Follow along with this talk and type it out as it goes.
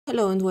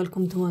Hello and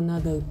welcome to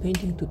another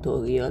painting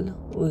tutorial.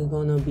 We're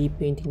gonna be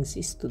painting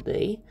this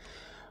today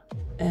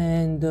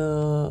and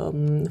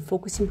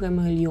focusing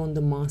primarily on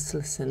the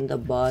muscles and the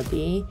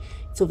body.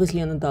 It's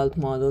obviously an adult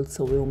model,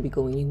 so we won't be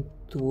going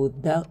into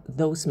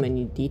those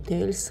many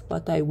details,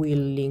 but I will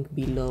link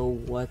below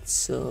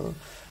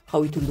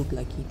how it will look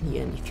like in the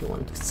end if you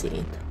want to see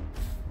it.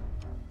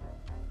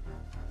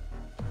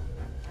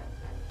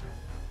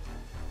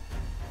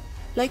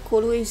 Like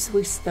always,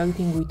 we're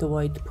starting with a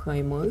white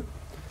primer.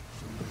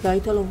 Apply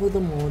it all over the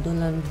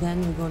model, and then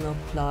we're gonna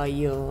apply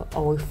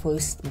our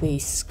first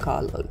base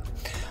color.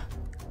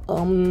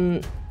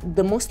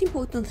 The most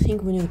important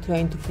thing when you're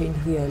trying to paint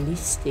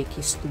realistic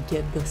is to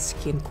get the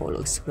skin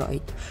colors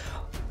right.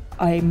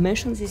 I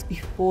mentioned this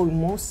before,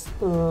 most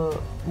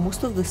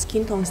of the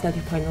skin tones that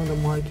you find on the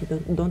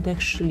market don't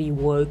actually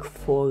work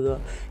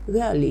for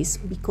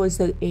realism because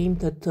they're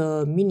aimed at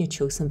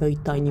miniatures and very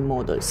tiny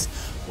models.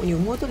 When your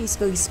model is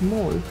very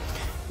small,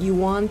 you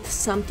want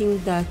something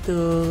that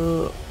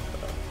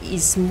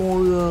is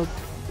more,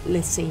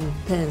 let's say,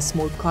 intense,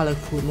 more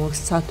colorful, more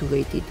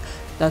saturated,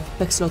 that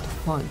packs a lot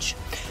of punch.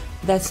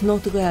 That's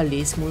not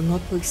realism. We'll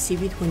not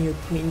perceive it when you're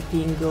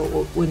painting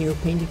or when you're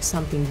painting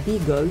something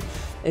bigger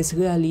as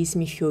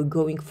realism if you're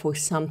going for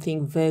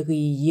something very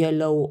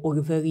yellow or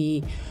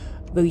very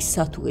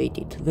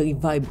saturated, very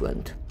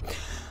vibrant.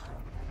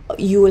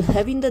 You will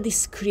have in the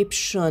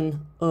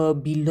description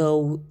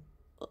below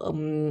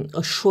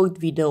a short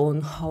video on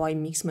how I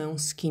mix my own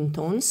skin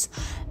tones,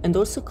 and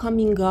also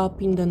coming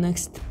up in the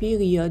next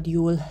period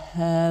you will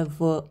have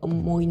a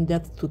more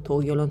in-depth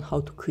tutorial on how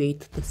to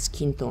create the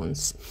skin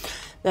tones.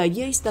 The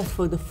idea is that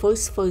for the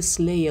first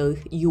layer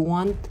you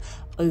want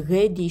a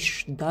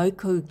reddish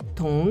darker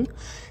tone.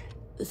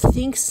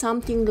 Think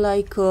something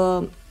like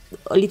a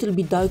little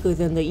bit darker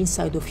than the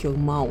inside of your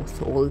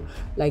mouth, or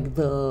like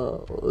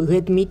the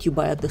red meat you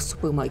buy at the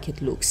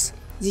supermarket looks.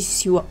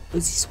 This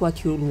is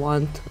what you'll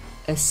want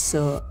as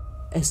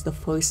the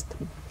first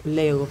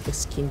layer of the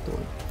skin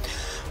tone.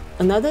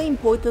 Another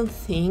important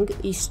thing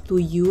is to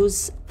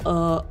use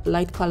a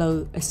light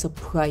color as a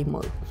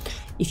primer.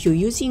 If you're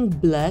using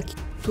black,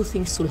 two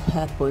things will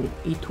happen.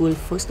 It will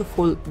first of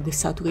all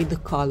desaturate the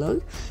color,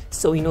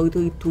 so in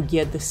order to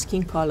get the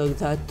skin color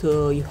that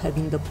you have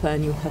in the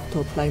pan, you have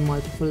to apply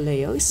multiple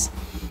layers,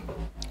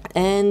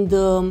 and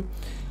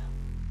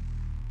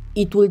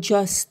it will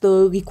just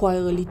require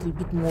a little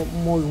bit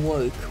more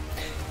work.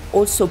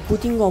 Also,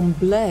 putting on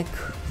black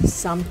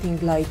something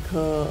like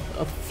a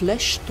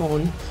flesh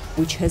tone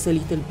which has a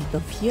little bit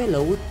of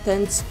yellow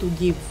tends to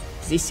give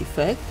this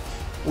effect,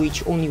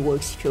 which only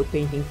works if you're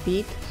painting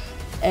peat,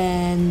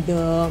 and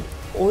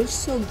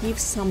also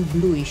gives some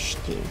greenish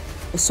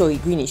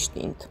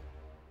tint.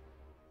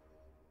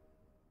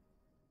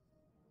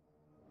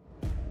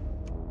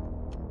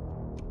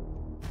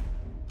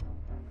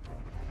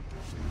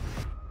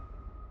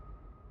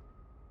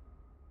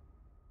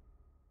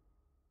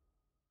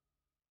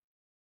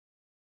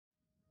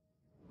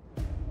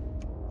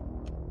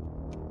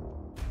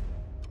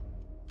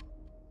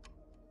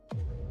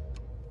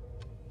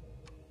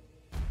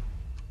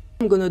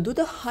 I'm gonna do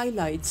the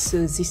highlights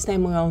this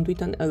time around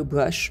with an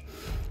airbrush.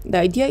 The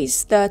idea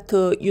is that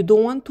you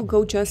don't want to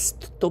go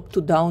just top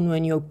to down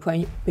when you're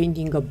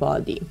painting a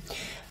body,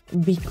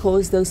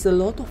 because there's a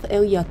lot of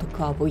area to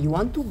cover. You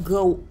want to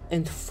go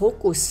and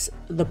focus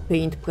the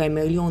paint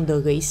primarily on the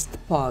raised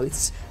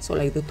parts, so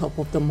like the top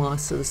of the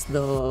muscles,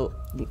 the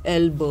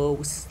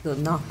elbows, the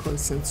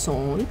knuckles, and so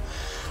on.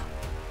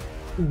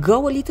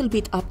 Go a little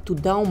bit up to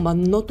down, but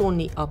not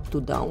only up to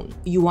down.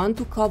 You want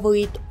to cover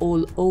it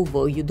all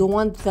over. You don't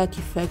want that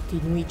effect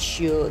in which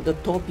the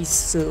top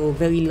is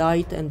very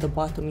light and the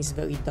bottom is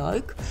very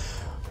dark,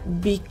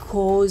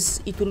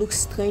 because it will look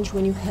strange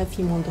when you have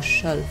him on the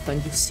shelf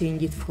and you're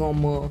seeing it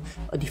from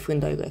a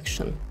different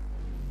direction.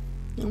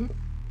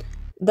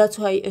 That's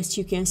why, as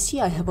you can see,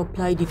 I have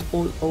applied it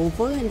all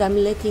over, and I'm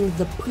letting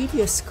the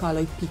previous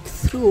color peek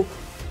through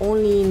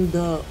only in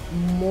the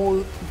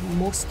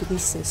most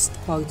recessed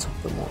parts of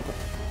the model.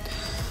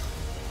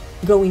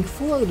 Going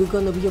forward, we're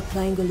going to be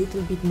applying a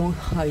little bit more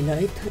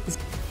highlight.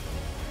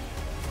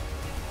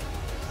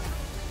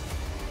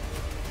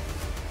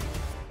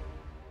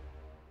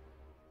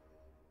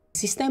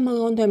 This time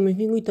around I'm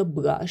moving with a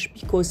brush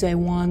because I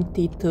want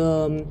it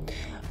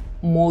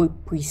more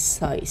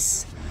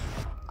precise.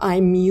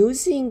 I'm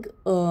using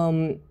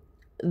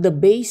the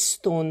base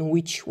tone,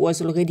 which was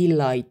already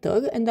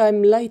lighter, and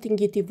I'm lighting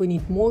it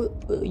even more.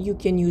 You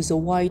can use a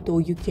white,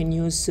 or you can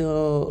use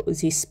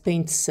this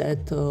paint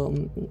set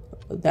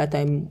that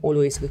I'm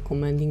always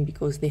recommending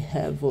because they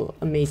have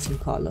amazing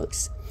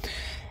colors.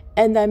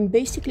 And I'm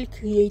basically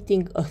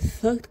creating a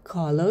third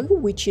color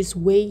which is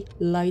way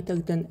lighter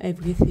than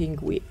everything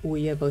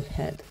we ever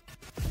had.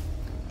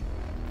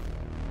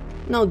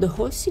 Now, the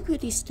whole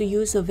secret is to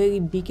use a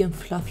very big and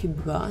fluffy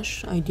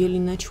brush, ideally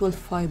natural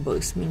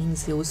fibers, meaning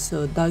those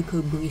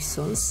darker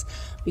bristles,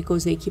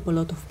 because they keep a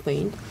lot of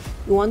paint.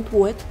 You want to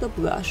wet the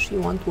brush, you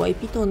want to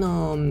wipe it on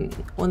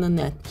a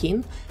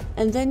napkin,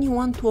 and then you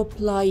want to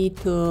apply it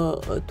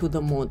to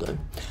the model.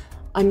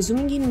 I'm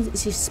zooming in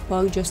this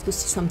part just to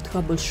see some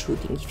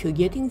troubleshooting. If you're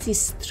getting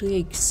these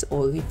streaks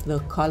or if the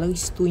color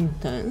is too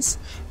intense,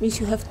 means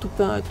you have too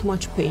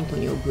much paint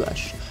on your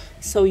brush.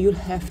 So you'll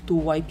have to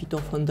wipe it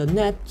off on the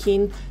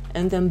napkin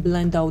and then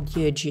blend out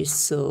the edges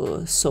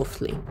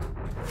softly.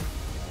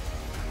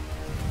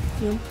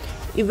 Yeah.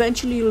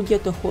 Eventually you'll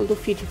get a hold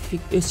of it.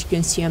 As you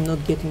can see, I'm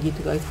not getting it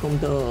right from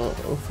the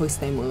first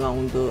time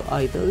around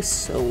either,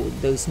 so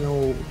there's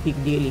no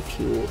big deal if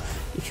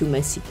you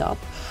mess it up.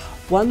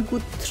 One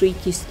good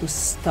trick is to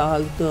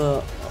start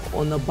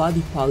on a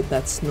body part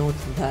that's not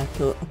that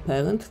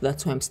apparent.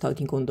 That's why I'm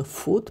starting on the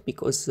foot,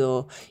 because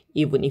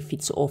even if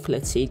it's off,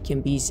 let's say, it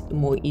can be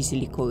more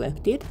easily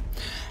corrected.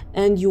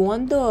 And you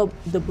want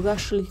the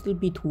brush a little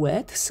bit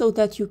wet so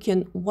that you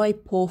can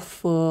wipe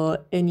off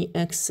any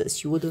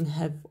excess. You wouldn't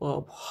have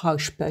a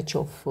harsh patch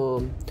of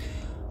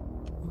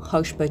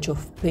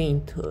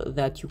paint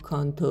that you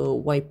can't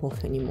wipe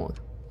off anymore.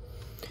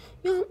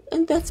 Yeah,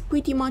 and that's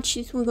pretty much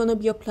it. We're gonna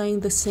be applying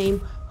the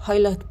same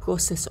highlight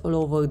process all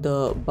over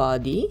the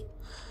body.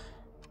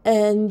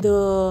 And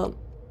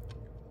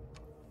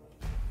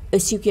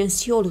as you can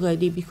see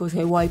already, because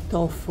I wiped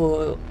off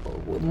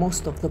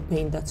most of the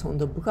paint that's on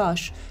the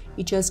brush,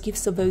 it just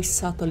gives a very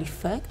subtle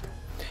effect.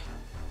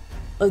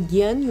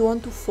 Again, you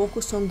want to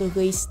focus on the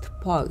raised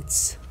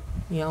parts,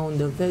 yeah, on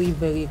the very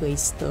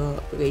raised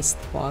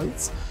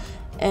parts.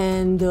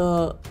 And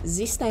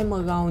this time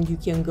around you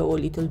can go a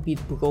little bit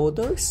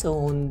broader, so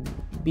on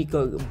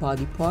bigger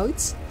body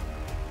parts.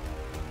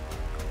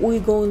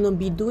 We're going to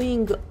be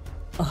doing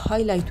a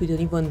highlight with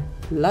an even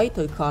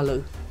lighter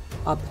color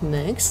up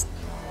next,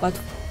 but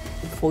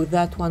for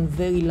that one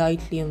very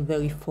lightly and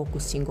very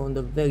focusing on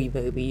the very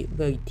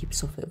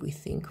tips of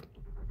everything.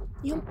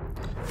 Yeah,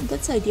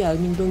 that's the idea. I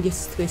mean, don't get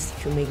stressed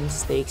if you make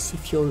mistakes.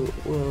 If your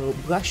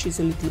brush is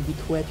a little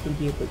bit wet, you'll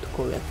be able to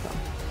correct them.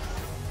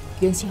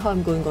 You can see how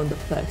I'm going on the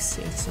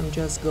piercings. I'm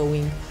just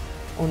going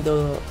on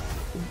the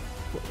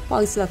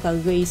parts that are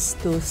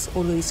raised,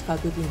 already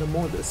scattered in the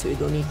model, so you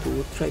don't need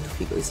to try to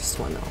figure this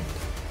one out.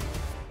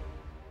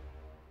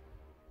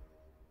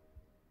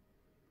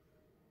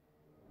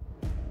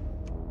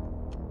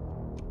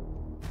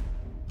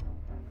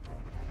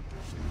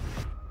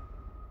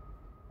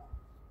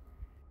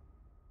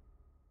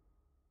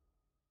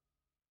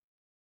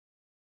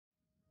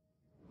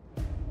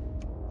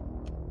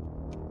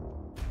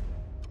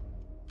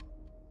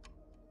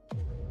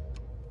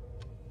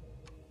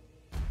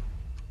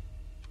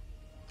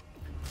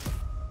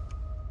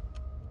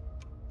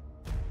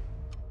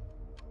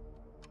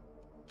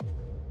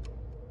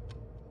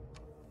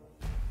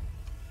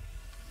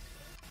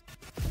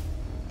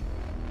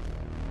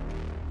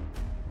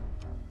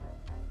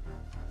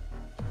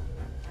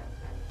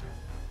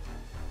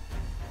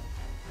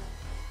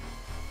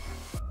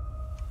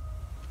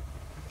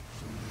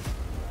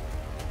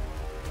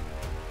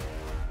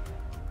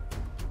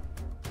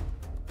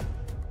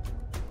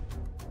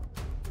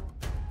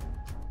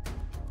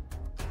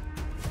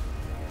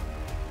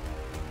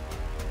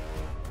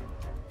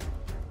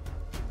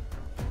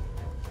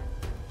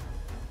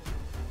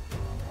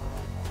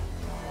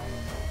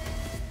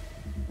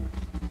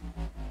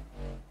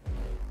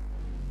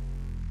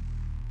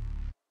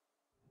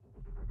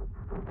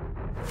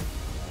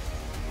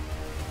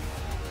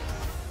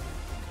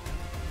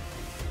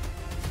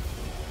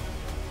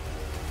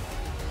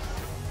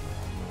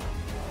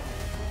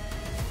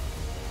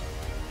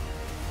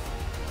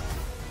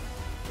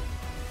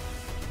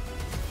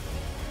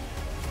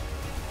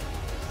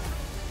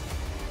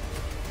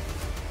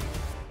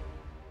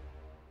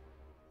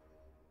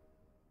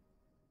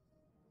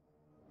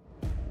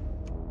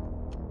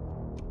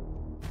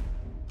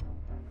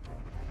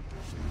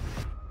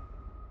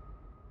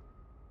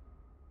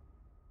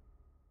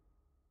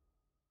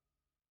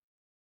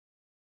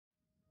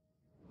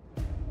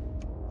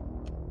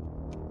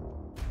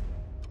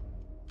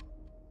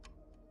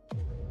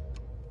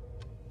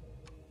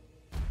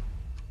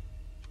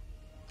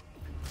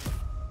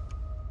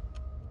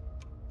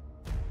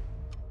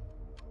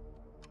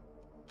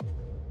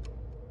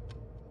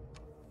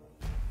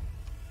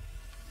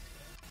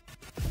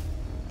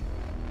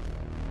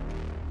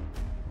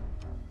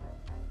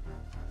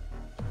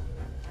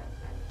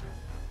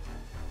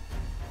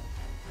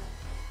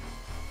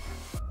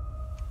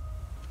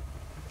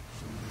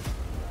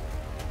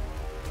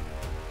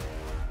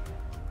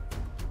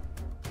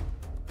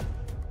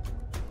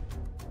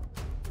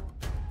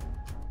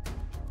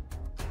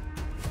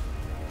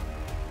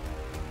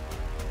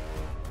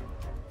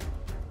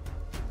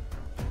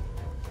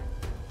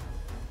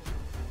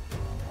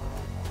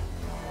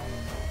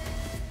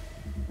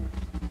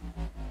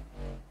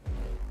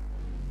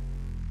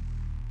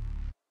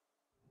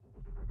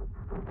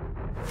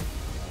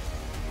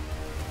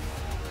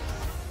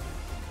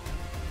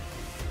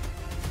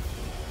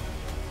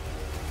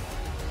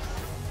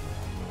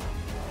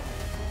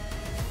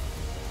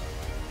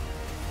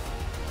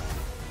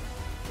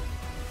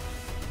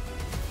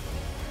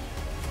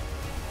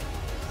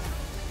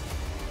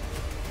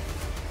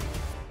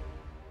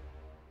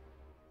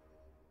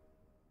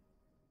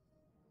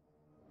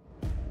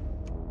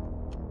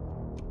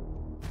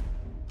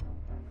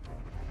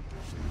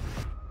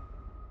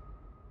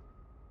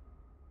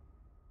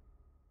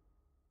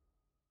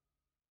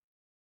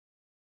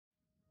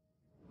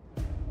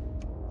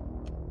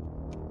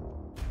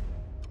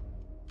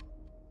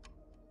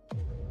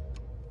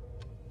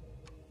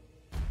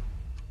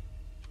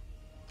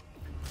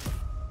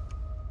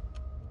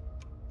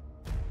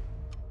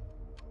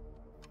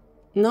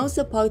 Now's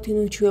the part in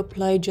which we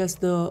apply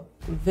just the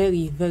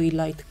very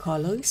light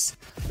colors.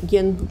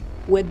 Again,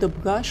 wet the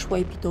brush,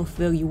 wipe it off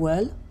very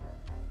well,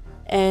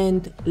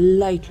 and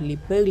lightly,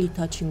 barely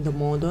touching the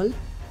model,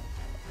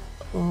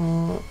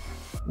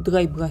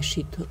 dry brush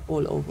it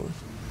all over,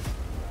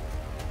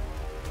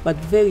 but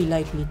very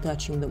lightly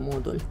touching the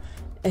model.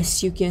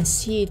 As you can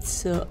see,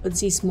 it's at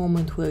this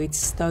moment where it's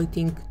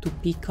starting to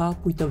pick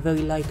up with the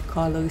very light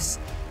colors,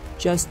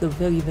 just the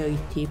very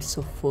tips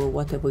of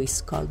whatever is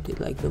sculpted,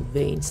 like the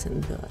veins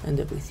and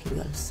everything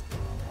else.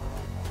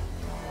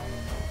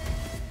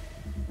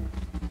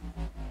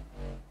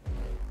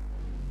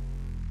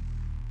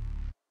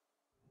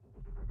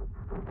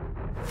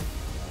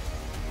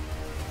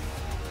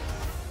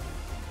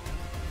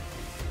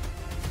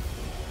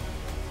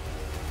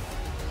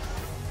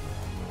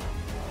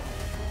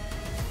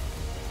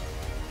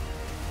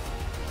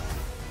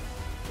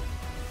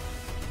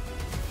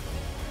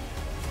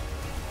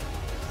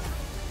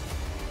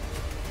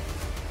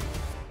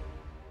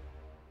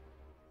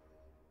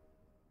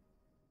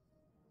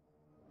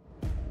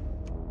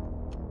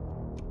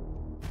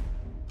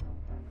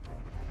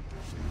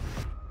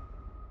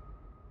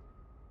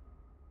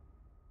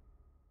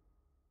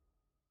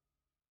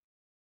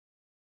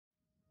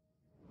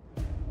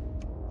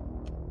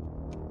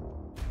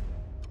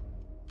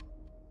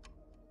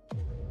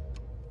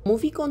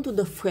 Moving on to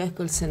the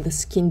freckles and the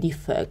skin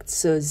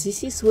defects,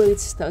 this is where it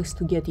starts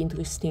to get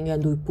interesting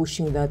and we're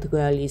pushing that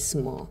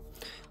realism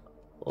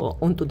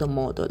onto the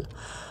model.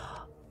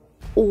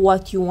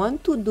 What you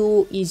want to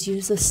do is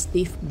use a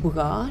stiff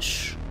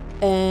brush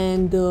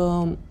and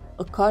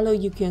a color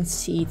you can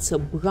see, it's a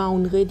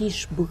brown,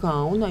 reddish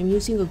brown. I'm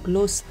using a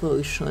gloss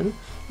version,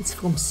 it's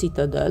from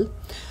Citadel.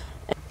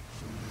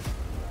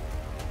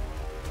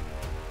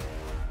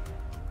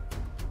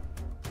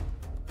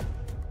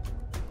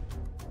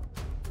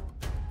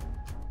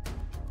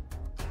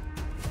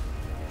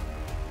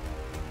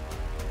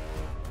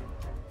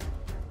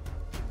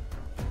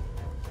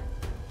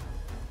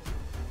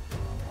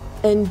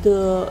 And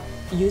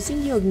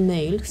using your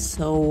nails,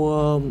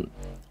 so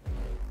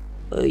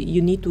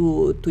you need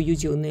to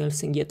use your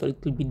nails and get a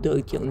little bit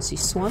dirty on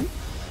this one.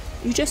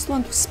 You just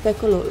want to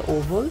speckle all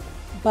over,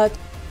 but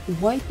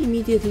wipe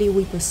immediately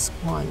with a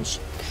sponge.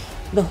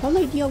 The whole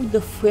idea with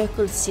the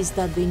freckles is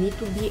that they need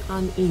to be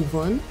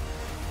uneven.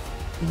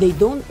 They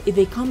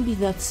can't be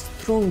that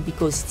strong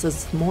because it's a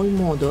small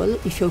model.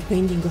 If you're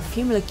painting a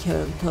female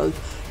character,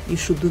 you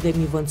should do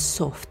them even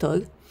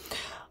softer.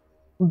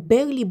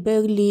 Barely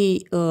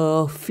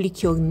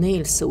flick your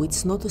nails, so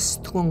it's not a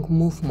strong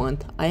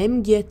movement. I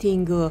am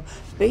getting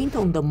paint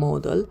on the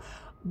model,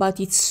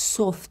 but it's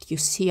soft. You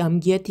see, I'm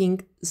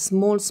getting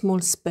small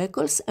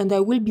speckles, and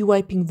I will be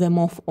wiping them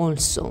off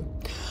also.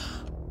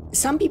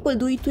 Some people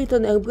do it with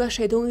an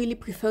airbrush. I don't really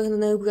prefer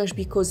an airbrush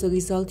because the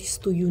result is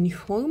too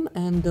uniform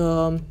and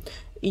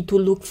it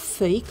will look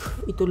fake.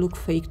 It will look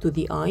fake to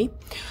the eye.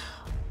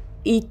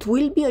 It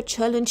will be a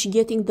challenge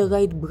getting the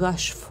right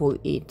brush for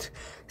it.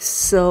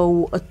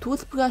 So a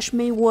toothbrush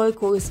may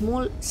work, or a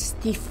small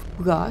stiff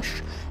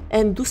brush,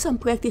 and do some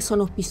practice on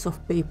a piece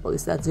of paper.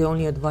 That's the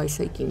only advice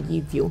I can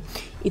give you.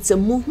 It's a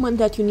movement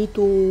that you need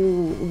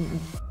to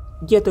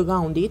get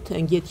around it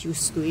and get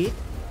used to it.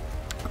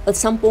 At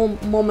some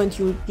moment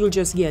you'll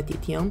just get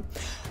it, yeah?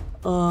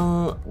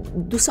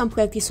 Do some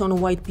practice on a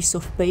white piece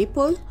of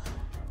paper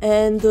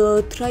and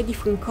try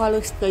different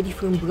colors, try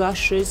different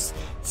brushes,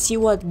 see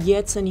what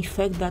gets an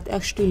effect that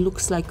actually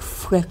looks like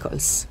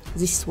freckles.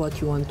 This is what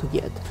you want to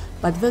get,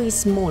 but very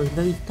small,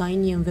 very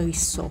tiny and very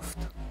soft.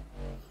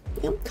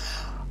 Yeah.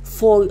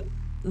 For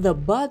the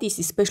bodies,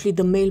 especially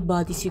the male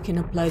bodies, you can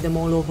apply them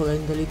all over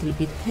and a little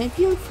bit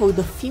heavier. For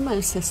the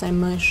females, as I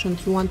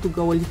mentioned, you want to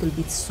go a little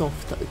bit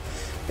softer.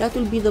 That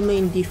will be the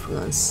main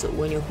difference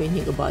when you're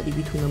painting a body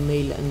between a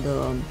male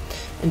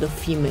and a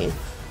female.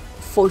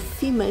 For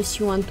females,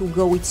 you want to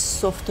go with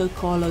softer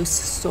colors,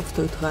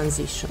 softer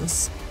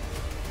transitions.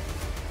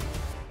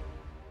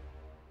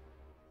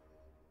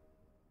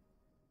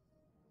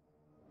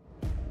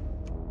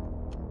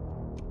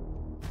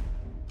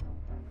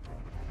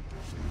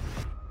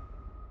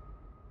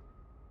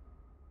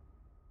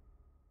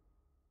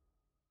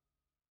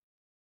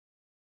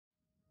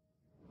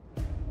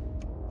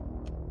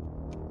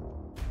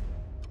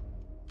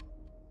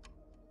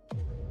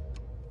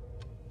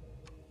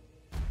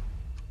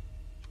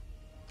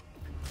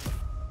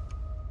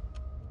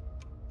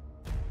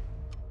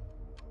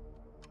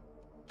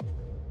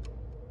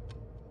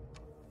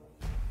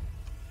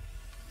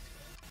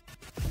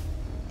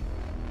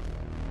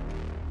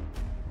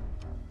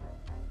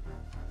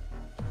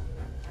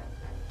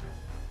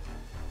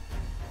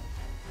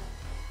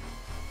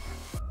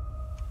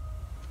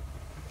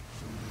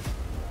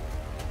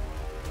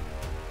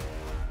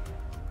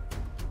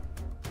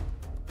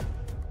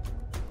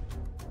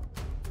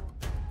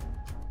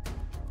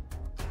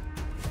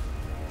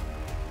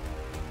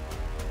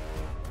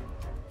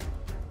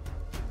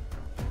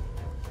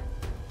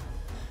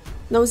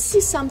 Now this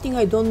is something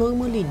I don't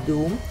normally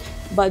do,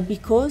 but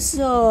because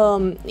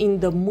in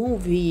the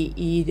movie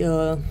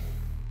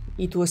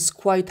it was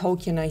quite, how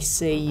can I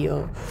say,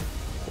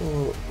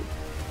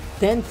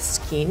 tanned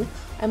skin.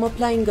 I'm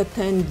applying a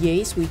tan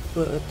glaze with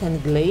tan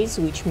glaze,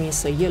 which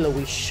means a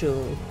yellowish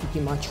pretty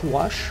much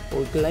wash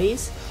or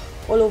glaze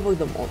all over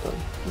the model.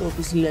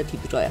 Obviously let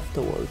it dry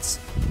afterwards.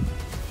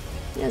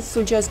 Yeah,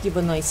 so just give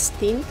a nice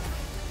tint.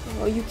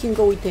 You can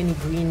go with any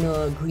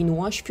green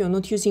wash. If you're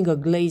not using a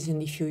glaze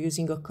and if you're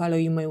using a color,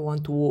 you may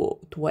want to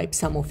wipe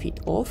some of it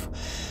off.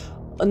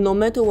 No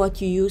matter what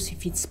you use,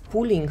 if it's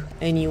pulling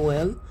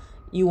anywhere,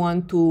 you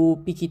want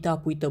to pick it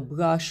up with a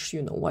brush,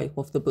 you know, wipe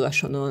off the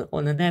brush on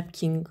a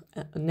napkin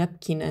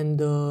and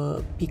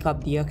pick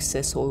up the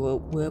excess or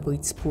wherever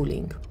it's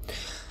pulling.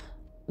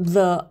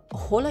 The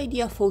whole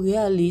idea for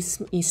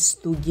realism is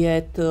to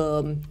get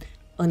an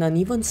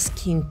uneven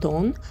skin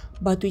tone,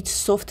 but with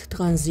soft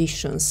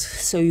transitions,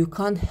 so you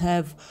can't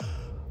have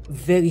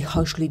very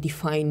harshly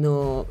defined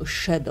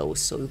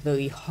shadows or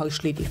very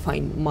harshly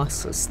defined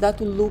muscles. That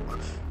will look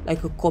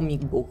like a comic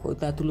book or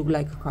that will look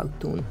like a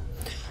cartoon.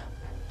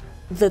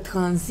 The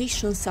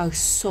transitions are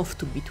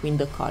soft between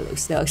the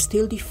colors. They are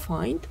still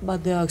defined,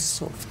 but they are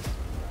soft.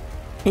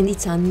 And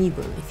it's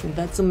uneven. I think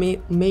that's the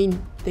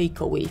main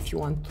takeaway if you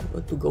want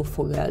to go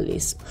for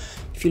realism.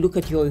 If you look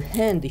at your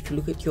hand, if you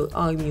look at your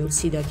arm, you'll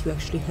see that you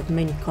actually have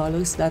many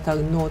colors that are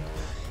not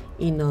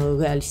in a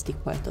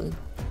realistic pattern.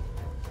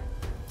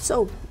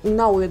 So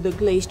now with the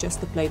glaze,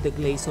 just apply the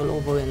glaze all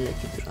over and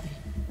let it dry.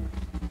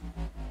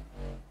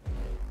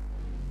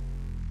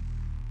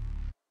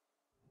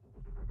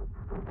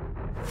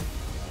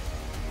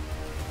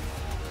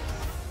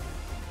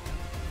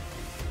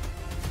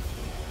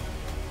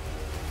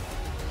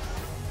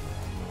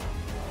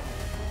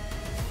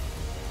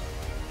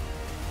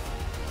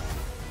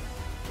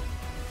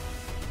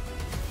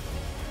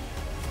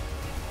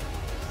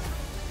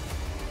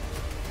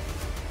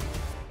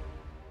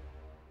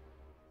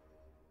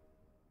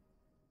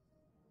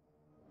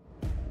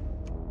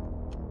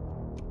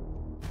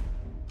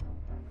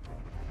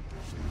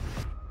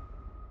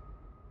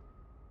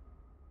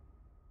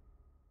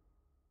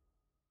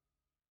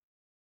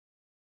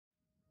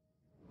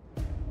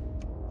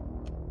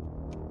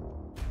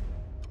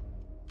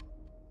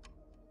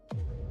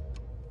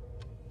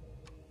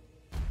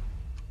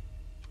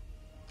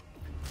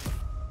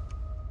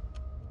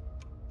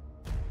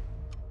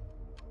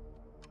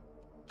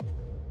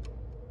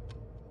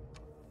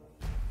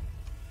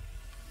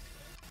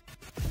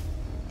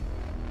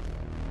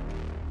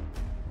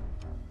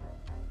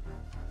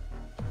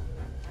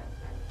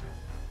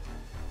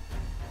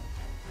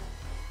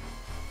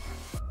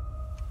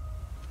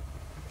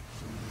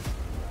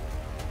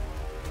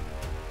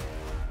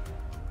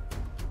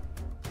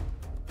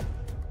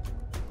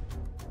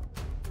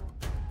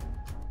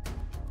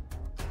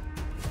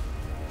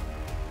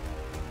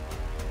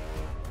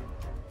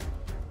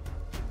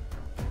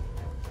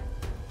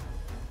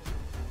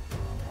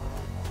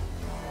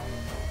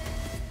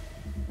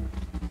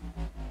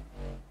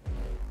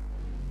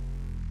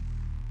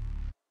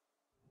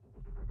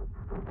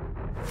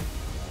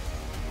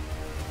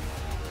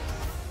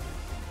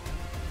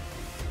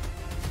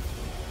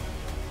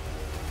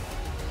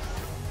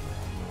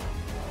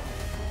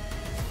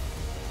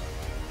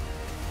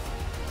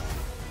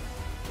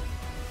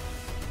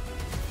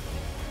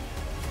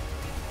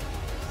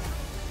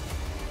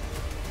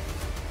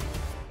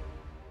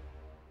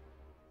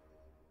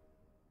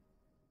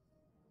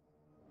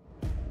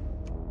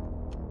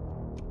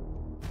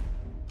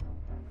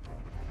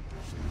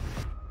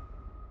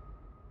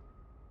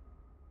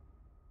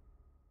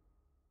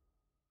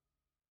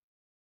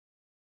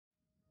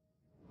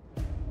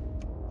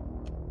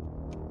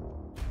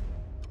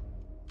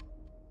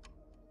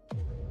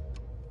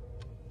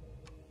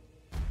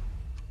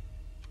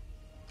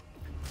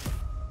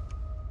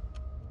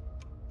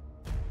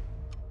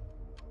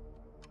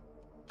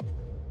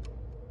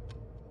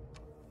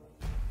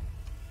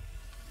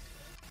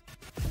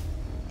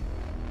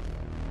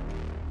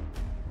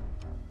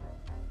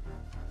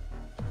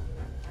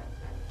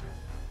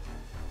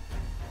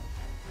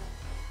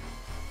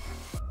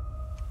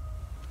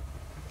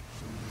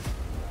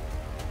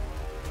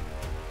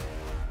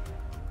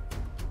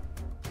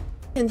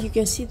 And you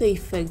can see the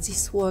effects.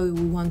 This is where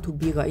we want to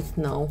be right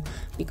now,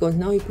 because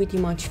now we're pretty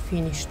much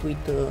finished with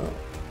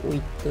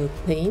the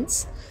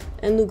paints,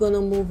 and we're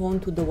gonna move on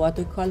to the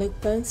watercolor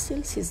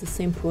pencils. It's the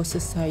same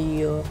process I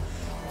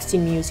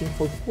seen me using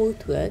for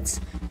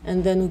portraits,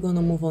 and then we're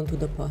gonna move on to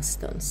the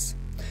pastels.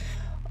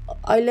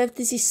 I left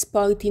this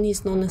part in,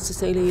 it's not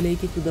necessarily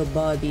related to the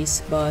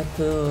bodies, but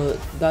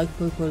dark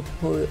purple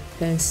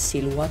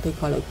pencil,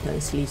 watercolor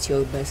pencil is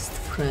your best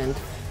friend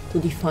to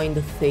define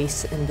the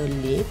face and the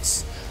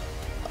lips.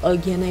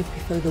 Again, I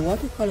prefer the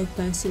watercolor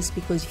pencils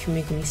because if you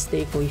make a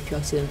mistake or if you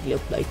accidentally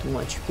apply too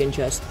much, you can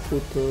just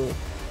put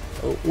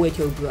wet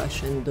your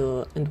brush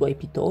and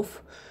wipe it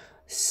off.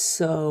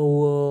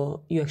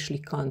 So you actually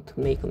can't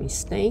make a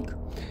mistake.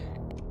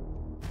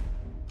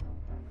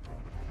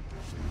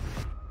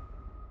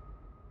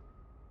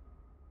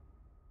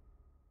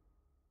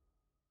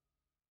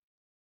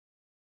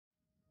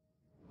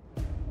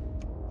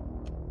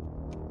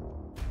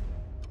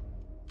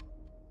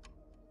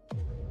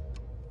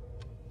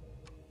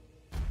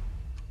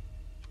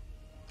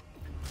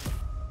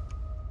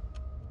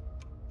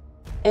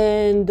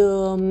 And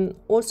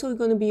also we're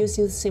going to be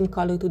using the same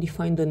color to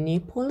define the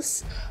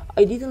nipples.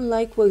 I didn't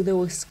like where they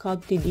were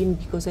sculpted in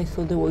because I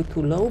thought they were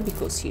too low,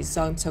 because his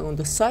arms are on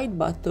the side,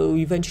 but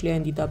eventually I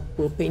ended up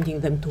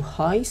painting them too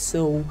high.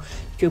 So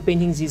if you're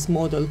painting this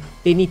model,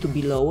 they need to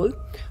be lower.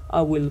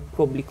 I will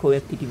probably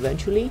correct it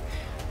eventually.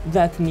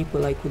 That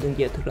nipple I couldn't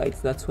get right,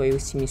 that's why you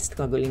see me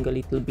struggling a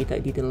little bit. I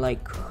didn't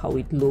like how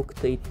it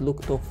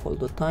looked off all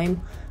the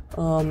time.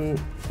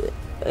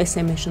 As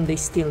I mentioned, they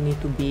still need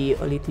to be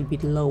a little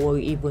bit lower,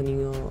 even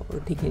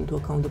taking into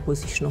account the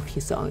position of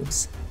his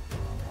arms.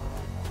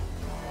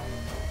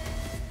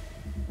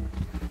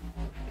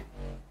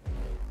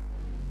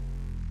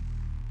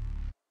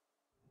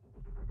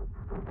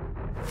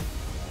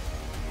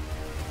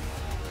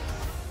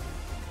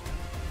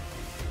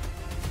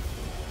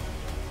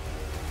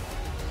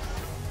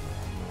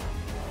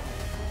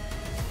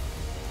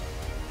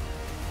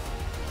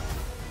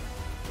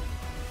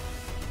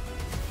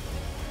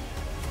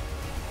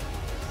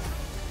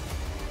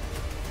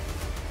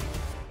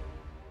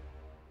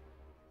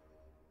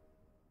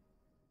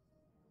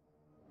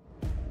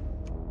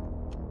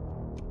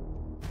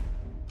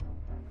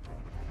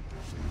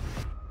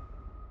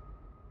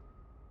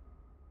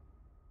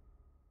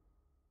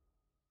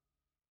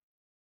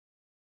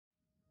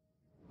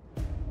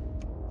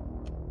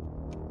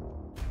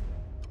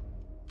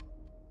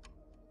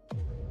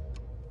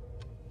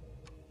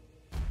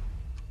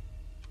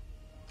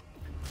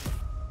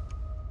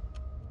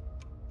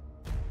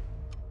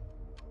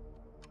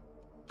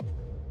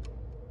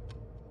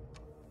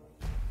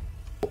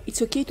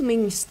 It's okay to make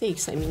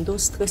mistakes, I mean, don't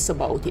stress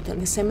about it,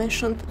 and as I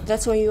mentioned,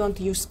 that's why you want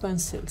to use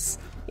pencils.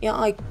 Yeah,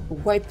 I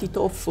wiped it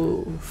off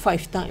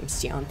 5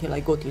 times, yeah, until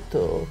I got it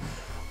to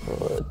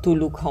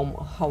look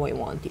how I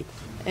want it.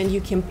 And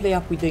you can play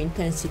up with the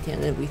intensity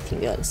and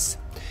everything else.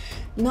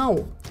 Now,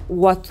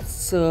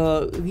 what's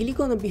really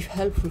gonna be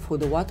helpful for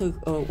the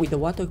with the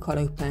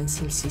watercolor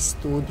pencils is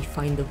to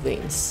define the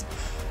veins.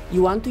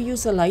 You want to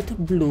use a lighter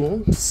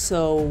blue,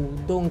 so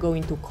don't go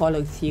into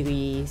color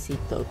theory, is it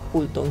a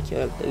cool tone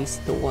character, is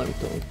it a warm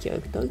tone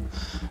character.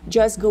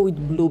 Just go with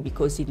blue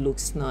because it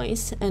looks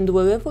nice, and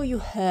wherever you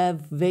have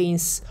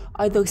veins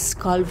either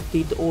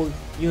sculpted or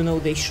you know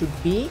they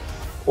should be,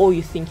 or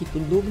you think it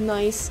will look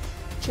nice,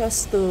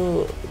 just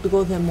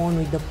draw them on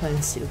with the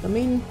pencil. The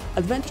main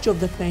advantage of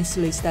the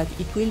pencil is that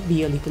it will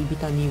be a little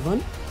bit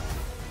uneven,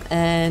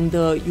 and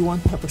you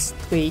want to have a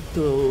straight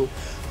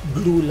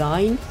blue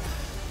line.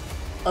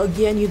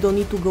 Again, you don't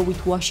need to go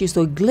with washes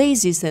or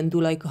glazes and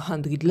do like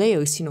 100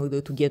 layers in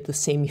order to get the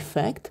same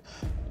effect.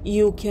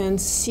 You can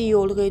see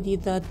already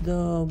that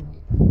the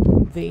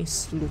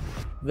veins look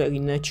very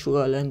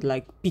natural and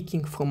like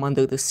peeking from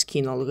under the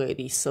skin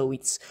already, so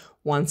it's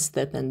one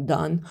step and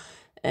done,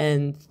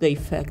 and the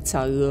effects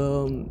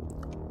are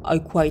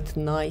quite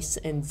nice,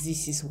 and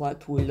this is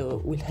what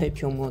will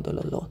help your model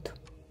a lot.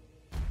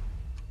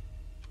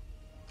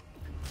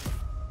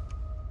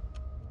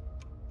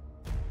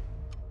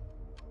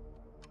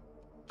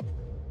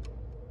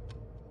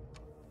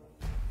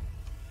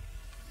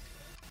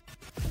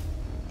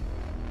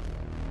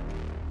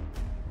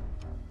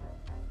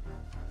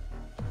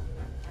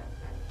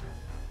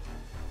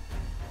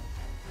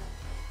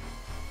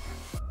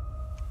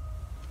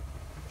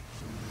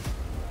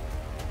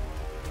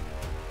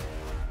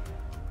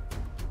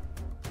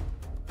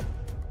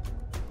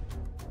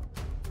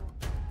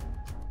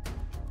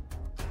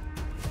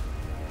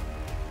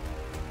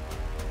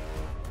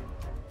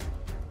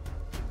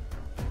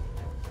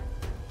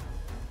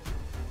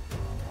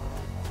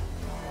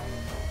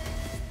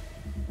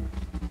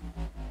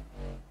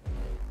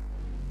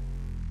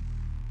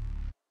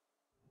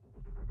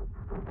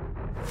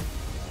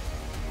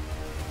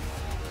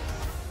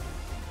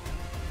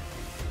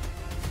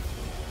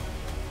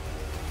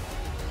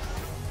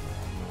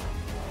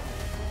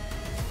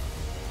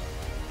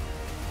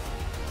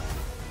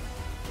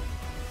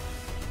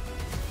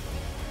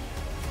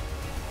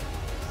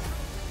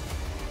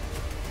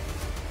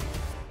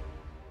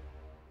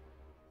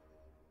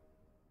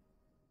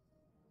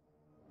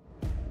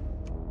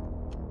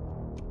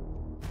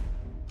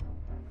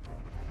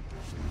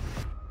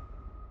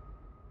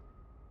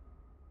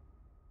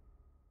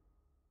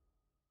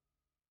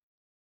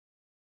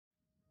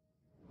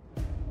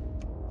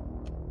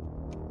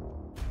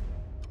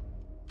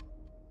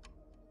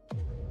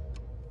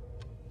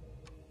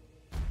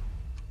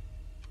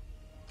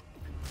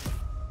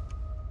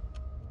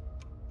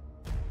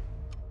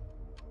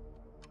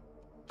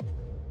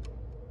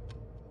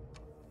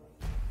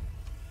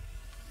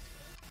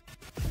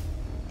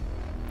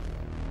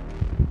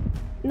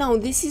 Now,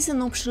 this is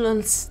an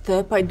optional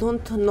step. I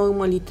don't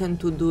normally tend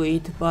to do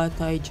it, but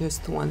I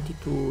just wanted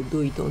to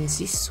do it on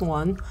this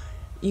one.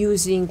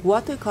 Using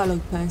watercolor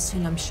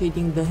pencil, I'm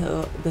shading the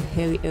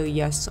hair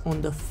areas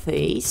on the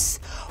face.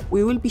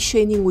 We will be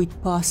shading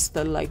with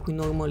pastel like we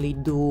normally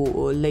do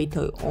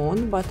later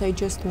on, but I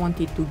just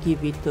wanted to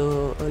give it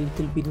a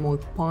little bit more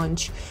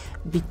punch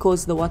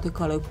because the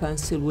watercolor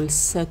pencil will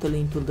settle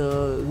into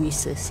the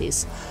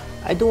recesses.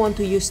 I don't want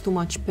to use too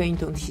much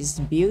paint on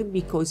his beard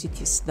because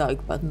it is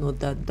dark but not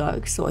that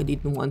dark, so I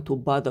didn't want to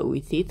bother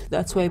with it.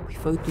 That's why I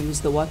prefer to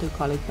use the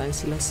watercolor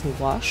pencil as a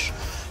wash,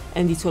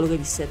 and it's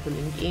already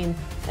settling in,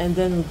 and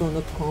then we're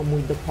gonna come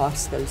with the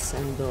pastels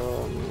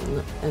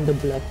and the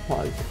black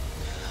part.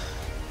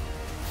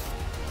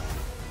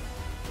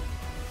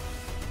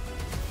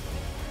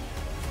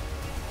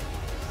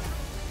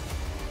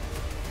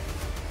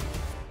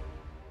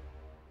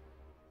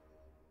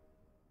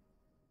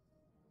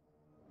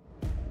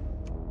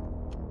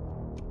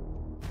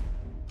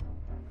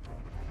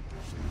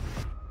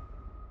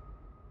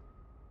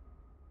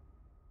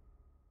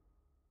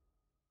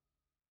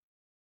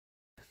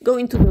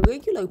 Going to the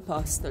regular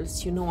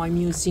pastels, you know, I'm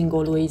using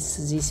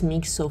always this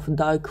mix of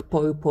dark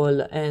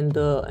purple and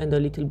a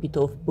little bit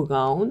of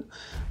brown.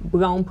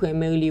 Brown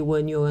primarily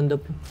when you're on the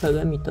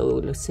perimeter,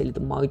 or let's say the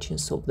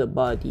margins of the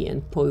body,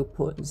 and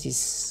purple,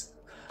 this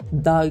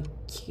dark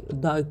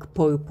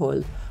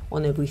purple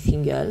on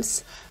everything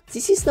else.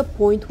 This is the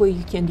point where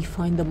you can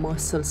define the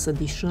muscles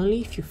additionally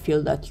if you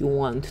feel that you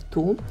want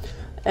to.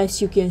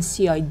 As you can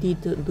see, I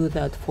did do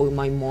that for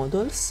my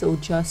models, so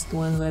just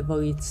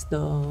whenever it's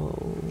the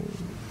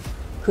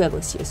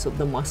crevices of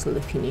the muscle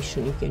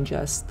definition, you can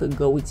just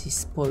go with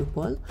this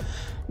purple.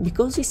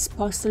 Because this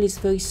pastel is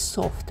very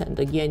soft, and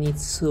again,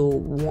 it's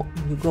you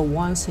go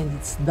once and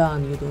it's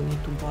done, you don't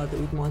need to bother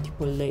with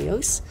multiple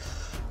layers.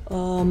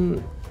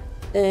 And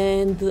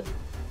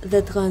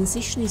the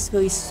transition is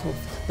very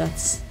soft,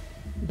 that's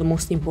the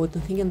most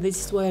important thing, and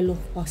this is why I love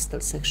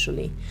pastels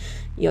actually.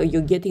 Yeah,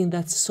 you're getting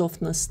that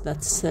softness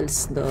that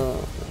sells the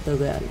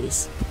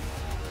realism.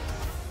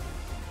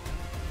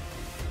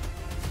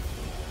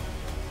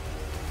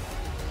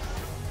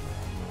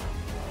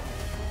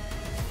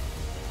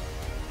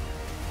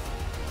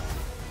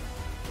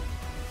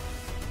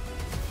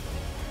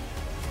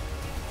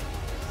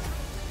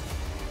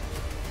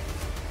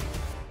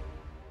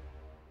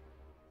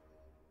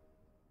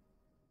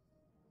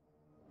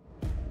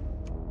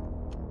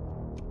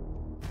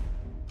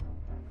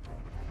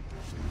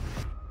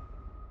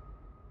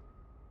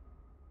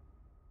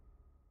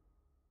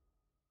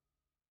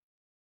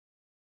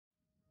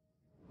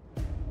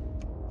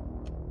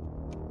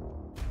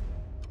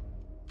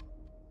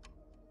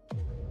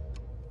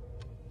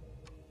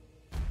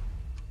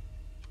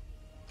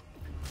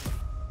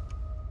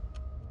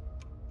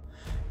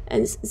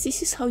 And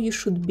this is how you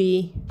should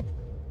be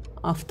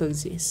after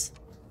this.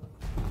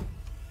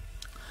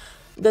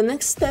 The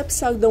next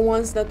steps are the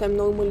ones that I'm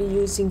normally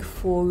using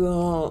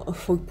for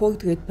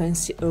portrait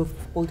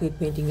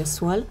painting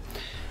as well.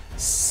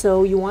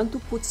 So you want to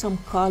put some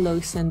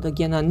colors and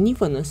again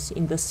unevenness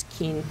in the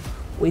skin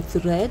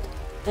with red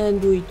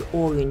and with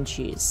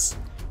oranges.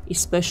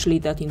 Especially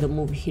that in the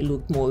movie he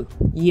looked more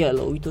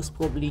yellow. It was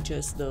probably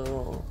just the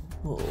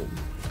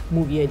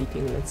movie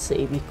editing, let's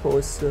say,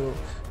 because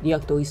the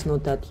actor is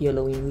not that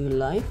yellow in real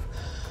life.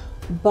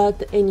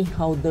 But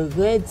anyhow, the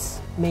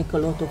reds make a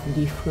lot of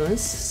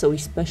difference, so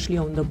especially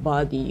on the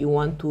body you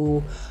want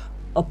to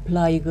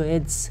apply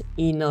reds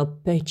in a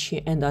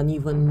patchy and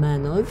uneven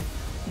manner.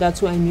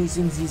 That's why I'm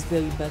using this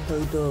very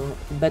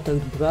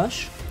battered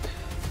brush,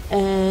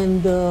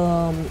 and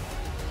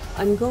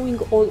I'm going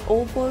all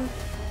over.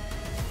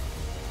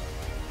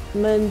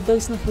 Man,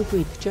 there's nothing to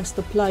it, just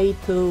apply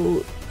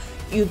it.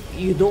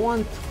 You don't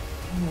want,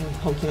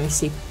 how can I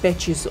say,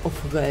 patches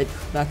of red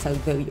that are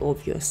very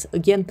obvious.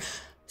 Again,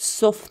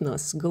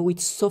 softness, go with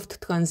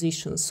soft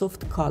transitions,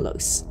 soft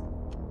colors.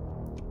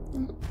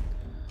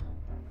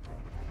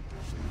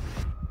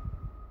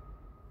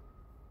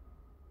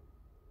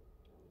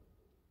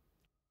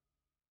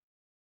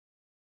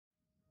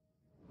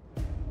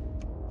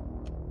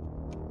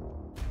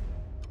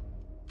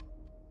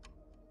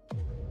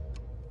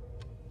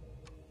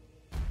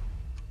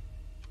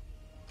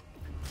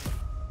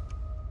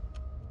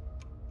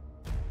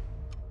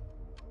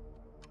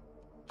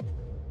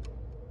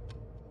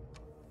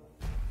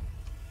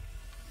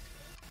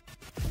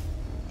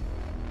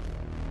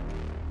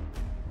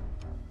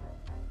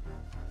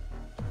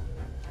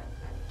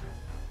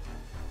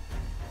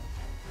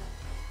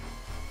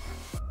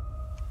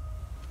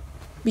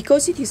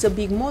 Because it is a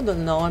big model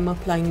now, I'm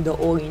applying the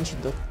orange,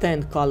 the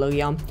tan color,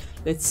 yeah,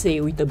 let's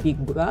say with a big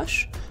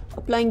brush,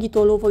 applying it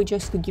all over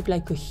just to give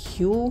like a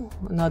hue,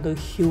 another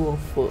hue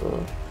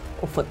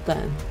of a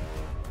tan.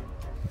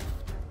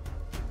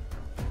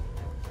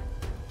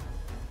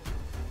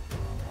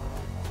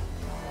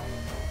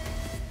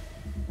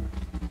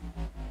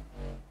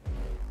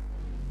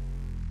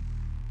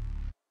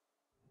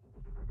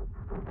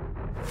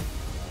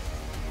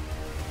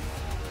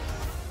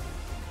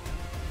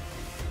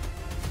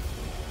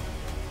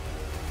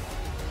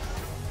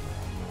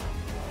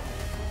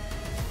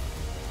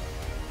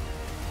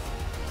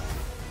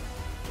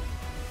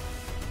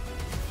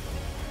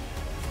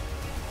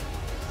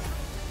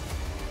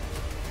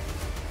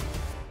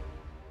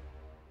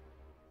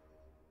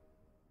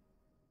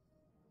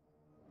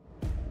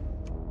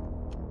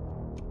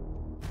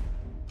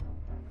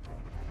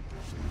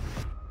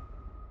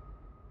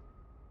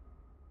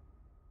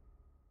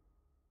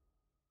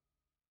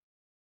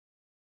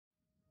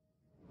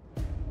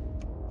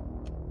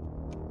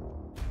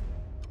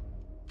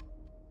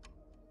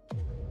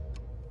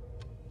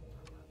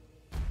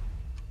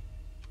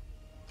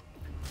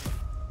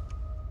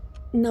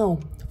 Now,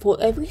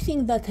 for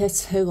everything that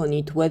has hair on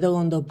it, whether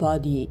on the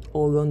body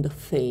or on the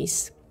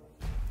face,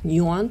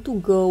 you want to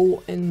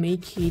go and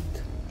make it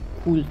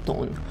cool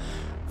tone.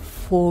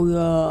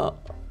 For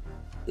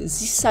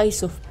this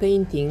size of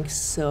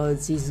paintings,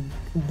 this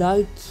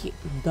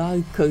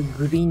darker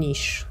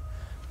greenish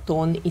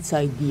tone, it's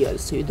ideal.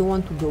 So you don't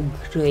want to go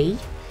gray,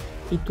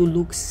 it will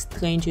look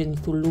strange and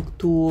it will look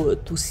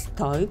too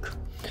stark.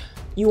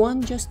 You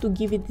want just to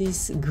give it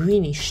this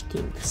greenish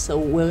tint. So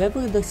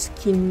wherever the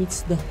skin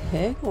meets the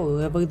hair, or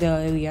wherever there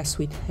are areas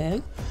with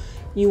hair,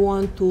 you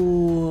want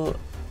to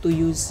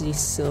use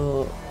this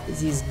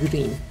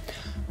green.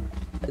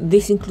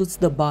 This includes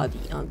the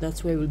body, and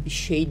that's where we'll be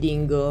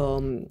shading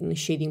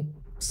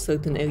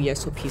certain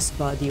areas of his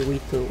body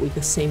with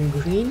the same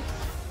green,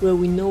 where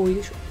we know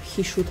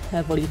he should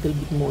have a little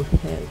bit more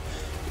hair.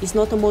 It's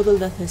not a model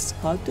that has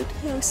sculpted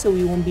hair, so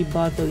we won't be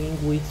bothering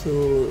with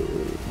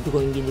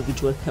drawing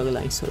individual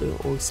hairlines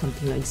or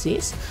something like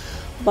this,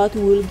 but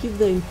we will give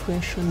the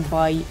impression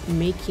by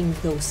making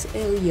those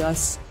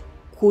areas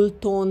cool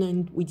tone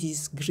and with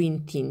this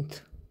green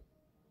tint.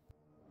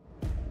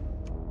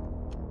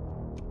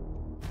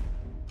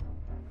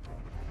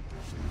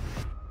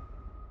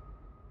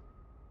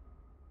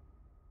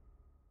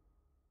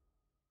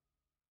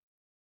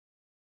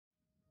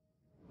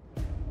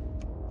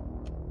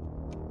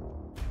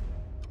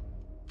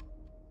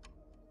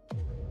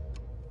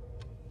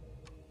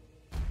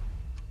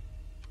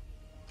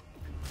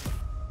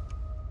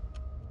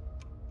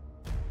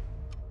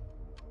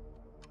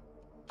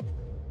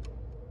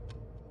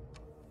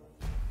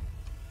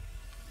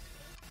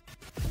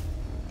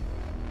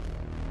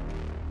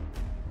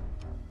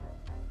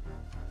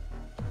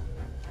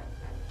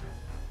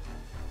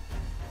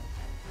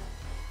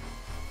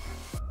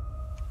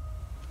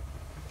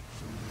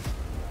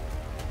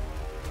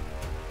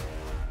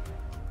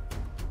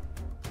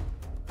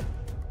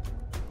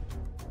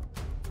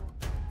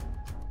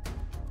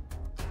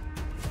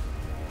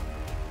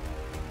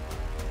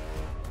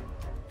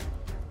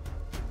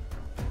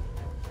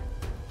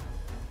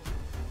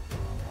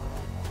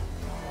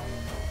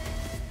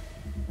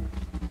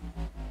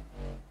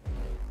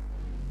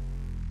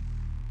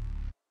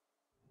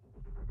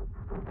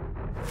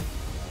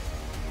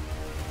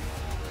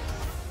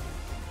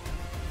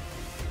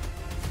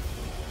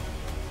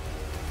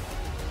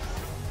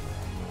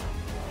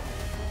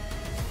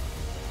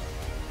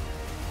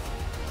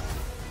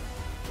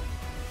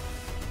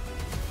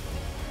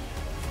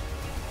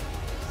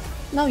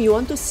 Now you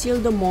want to seal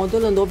the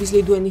model and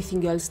obviously do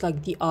anything else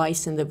like the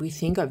eyes and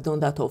everything. I've done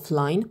that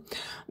offline.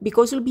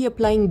 Because you'll be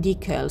applying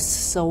decals,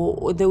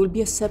 so there will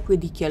be a separate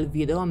decal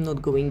video. I'm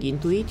not going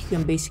into it. You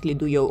can basically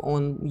do your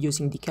own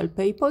using decal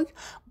paper,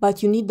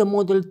 but you need the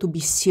model to be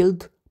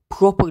sealed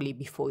properly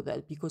before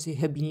that, because you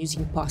have been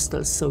using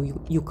pastels, so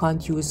you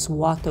can't use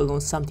water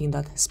on something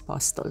that has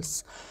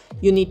pastels.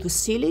 You need to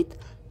seal it,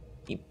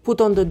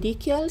 put on the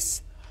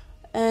decals,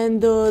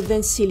 and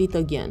then seal it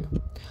again.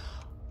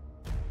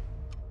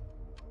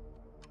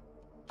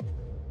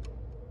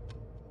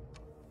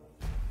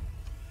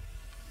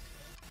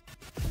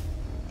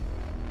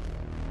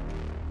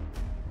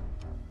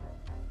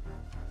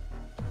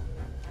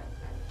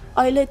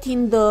 I let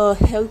in the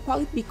hair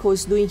part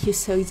because doing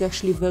his hair is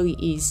actually very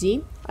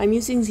easy. I'm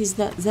using this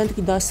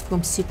Zentri dust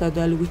from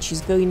Citadel, which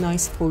is very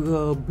nice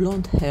for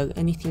blonde hair,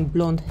 anything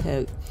blonde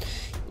hair,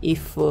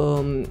 if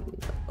you're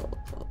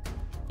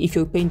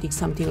painting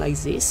something like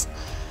this.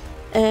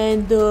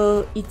 And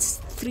it's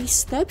 3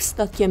 steps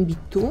that can be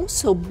 2,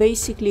 so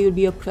basically you'll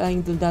be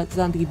applying the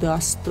Zentri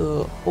dust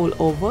all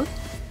over.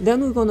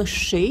 Then we're gonna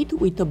shade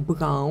with a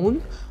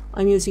brown.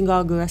 I'm using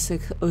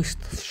Airbrush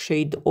Earth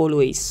shade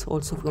always,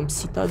 also from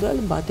Citadel,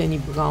 but any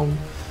brown,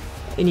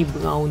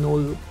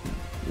 or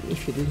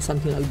if you're doing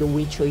something like the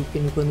Witcher, you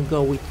can even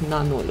go with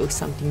nano or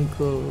something,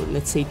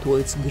 let's say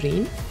towards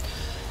green.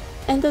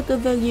 And at the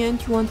very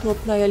end you want to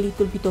apply a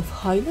little bit of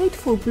highlight.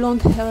 For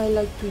blonde hair I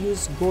like to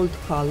use gold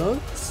color,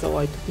 so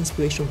I took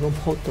inspiration from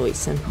Hot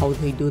Toys and how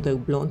they do their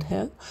blonde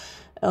hair,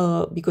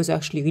 because I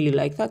actually really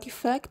like that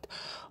effect.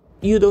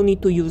 You don't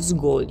need to use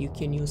gold, you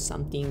can use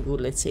something,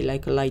 let's say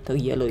like a lighter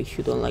yellow if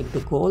you don't like the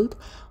gold.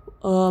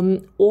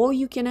 Or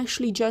you can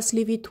actually just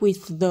leave it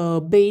with the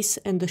base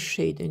and the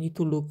shade and it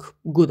will look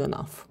good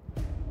enough.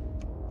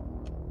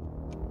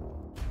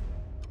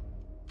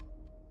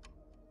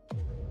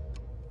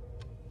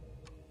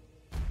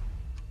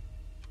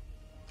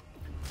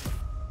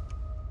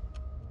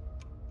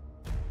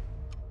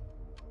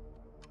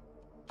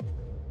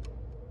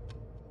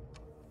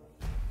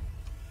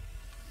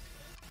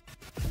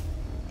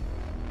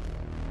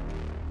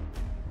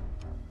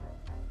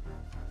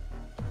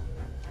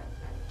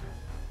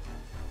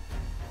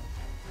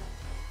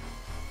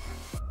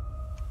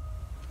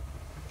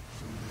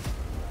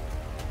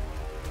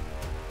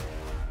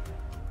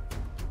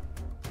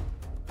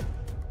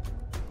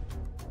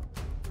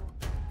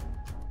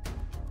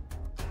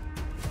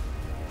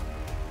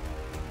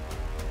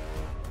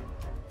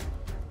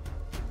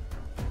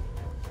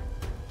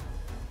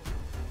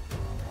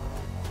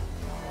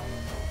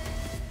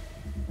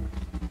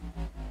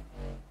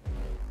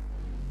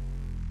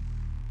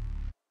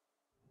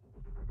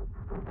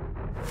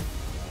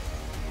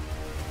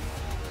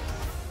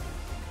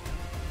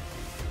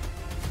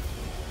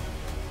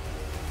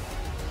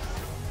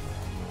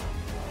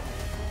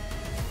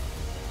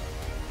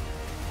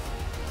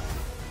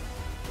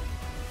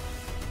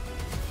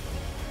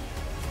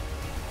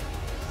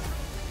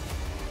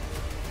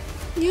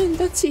 yeah, and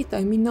that's it.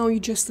 I mean, now you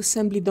just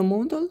assemble the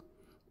model,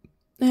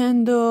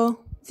 and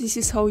this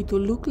is how it will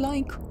look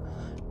like.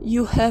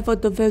 You have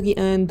at the very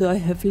end, I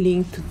have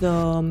linked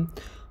the,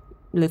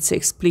 let's say,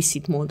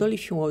 explicit model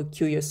if you are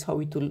curious how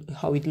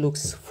it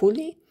looks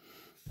fully.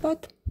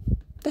 But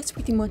that's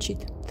pretty much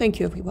it. Thank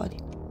you, everybody.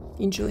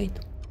 Enjoy it.